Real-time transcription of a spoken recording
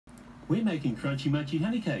We're making crunchy munchy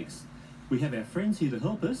honey cakes. We have our friends here to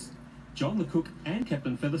help us. John the cook and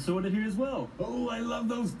Captain Feathersword are here as well. Oh, I love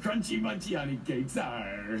those crunchy munchy honey cakes.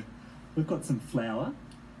 Arr. We've got some flour,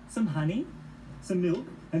 some honey, some milk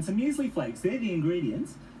and some muesli flakes. They're the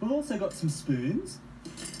ingredients. We've also got some spoons,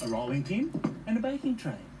 a rolling pin and a baking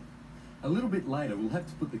tray. A little bit later, we'll have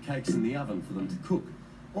to put the cakes in the oven for them to cook.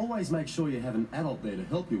 Always make sure you have an adult there to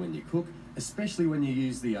help you when you cook, especially when you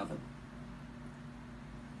use the oven.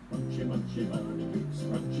 Munchy, munchy, honey cakes,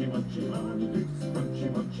 crunchy, munchy, honey cakes, crunchy,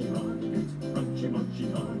 munchy, honey cakes, crunchy, munchy,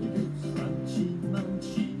 honey cakes. Crunchy,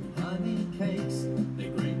 munchy, honey cakes,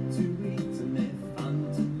 they're great to eat and they're fun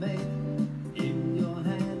to make. In your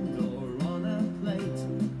hand or on a plate,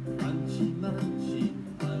 crunchy, munchy,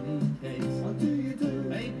 honey cakes. What do you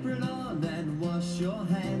do? Apron on and wash your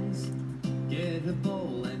hands. Get a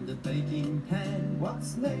bowl and a baking pan.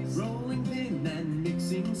 What's next? Rolling pin and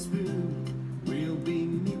mixing spoon. We'll be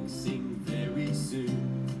mixing very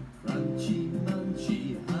soon. Crunchy,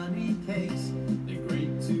 munchy, honey cakes. They're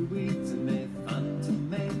great to eat and they're fun to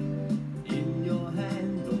make. In your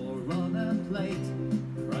hand or on a plate.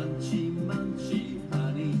 Crunchy, munchy,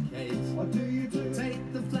 honey cakes. What do you do?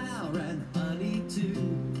 Take the flour and honey too.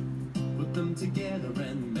 Put them together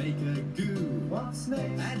and make a goo. What's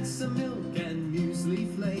next? Add some milk and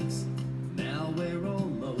muesli flakes. Now we're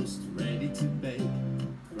almost ready to bake.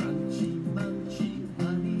 Crunchy, munchy,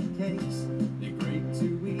 honey cakes. They're great to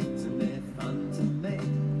eat and they're fun to make.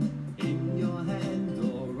 In your hand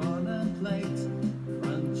or on a plate.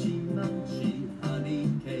 Crunchy, munchy, honey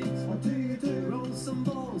cakes. What do you do? Roll some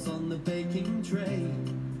balls on the baking tray.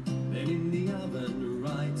 Then in the oven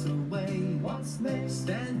right away. What's next?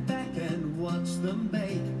 Stand back and watch them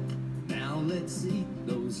bake. Now let's eat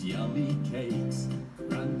those yummy cakes.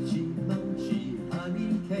 Crunchy, munchy,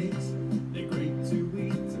 honey cakes. They're great to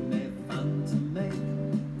eat and they're fun to make.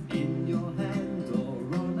 In your hand or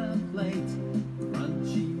on a plate.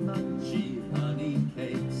 Crunchy, munchy, honey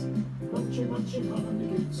cakes. Munchy, munchy, honey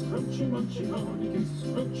cakes, crunchy, munchy, honey cakes,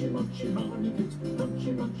 crunchy, munchy, honey cakes,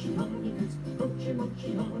 crunchy, munchy, honey cakes, crunchy, munchy,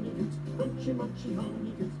 honey cakes, crunchy, munchy,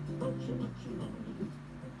 honey cakes, crunchy, munchy, honey cakes.